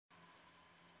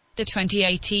The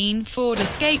 2018 Ford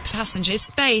Escape passenger's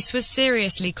space was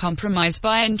seriously compromised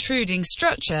by intruding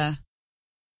structure.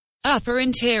 Upper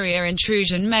interior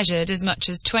intrusion measured as much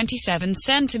as 27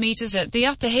 cm at the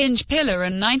upper hinge pillar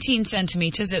and 19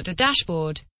 cm at the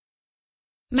dashboard.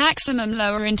 Maximum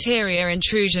lower interior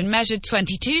intrusion measured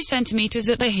 22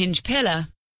 cm at the hinge pillar.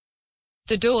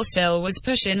 The door sill was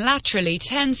pushed in laterally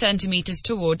 10 cm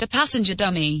toward the passenger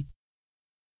dummy.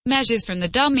 Measures from the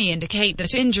dummy indicate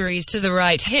that injuries to the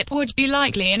right hip would be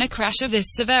likely in a crash of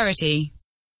this severity.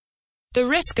 The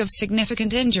risk of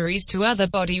significant injuries to other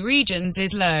body regions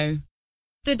is low.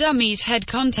 The dummy's head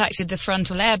contacted the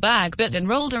frontal airbag but then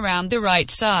rolled around the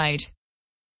right side.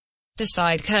 The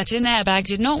side curtain airbag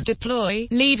did not deploy,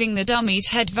 leaving the dummy's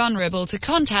head vulnerable to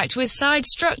contact with side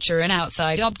structure and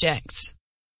outside objects.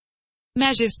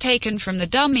 Measures taken from the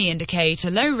dummy indicate a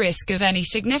low risk of any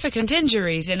significant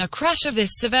injuries in a crash of this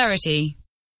severity.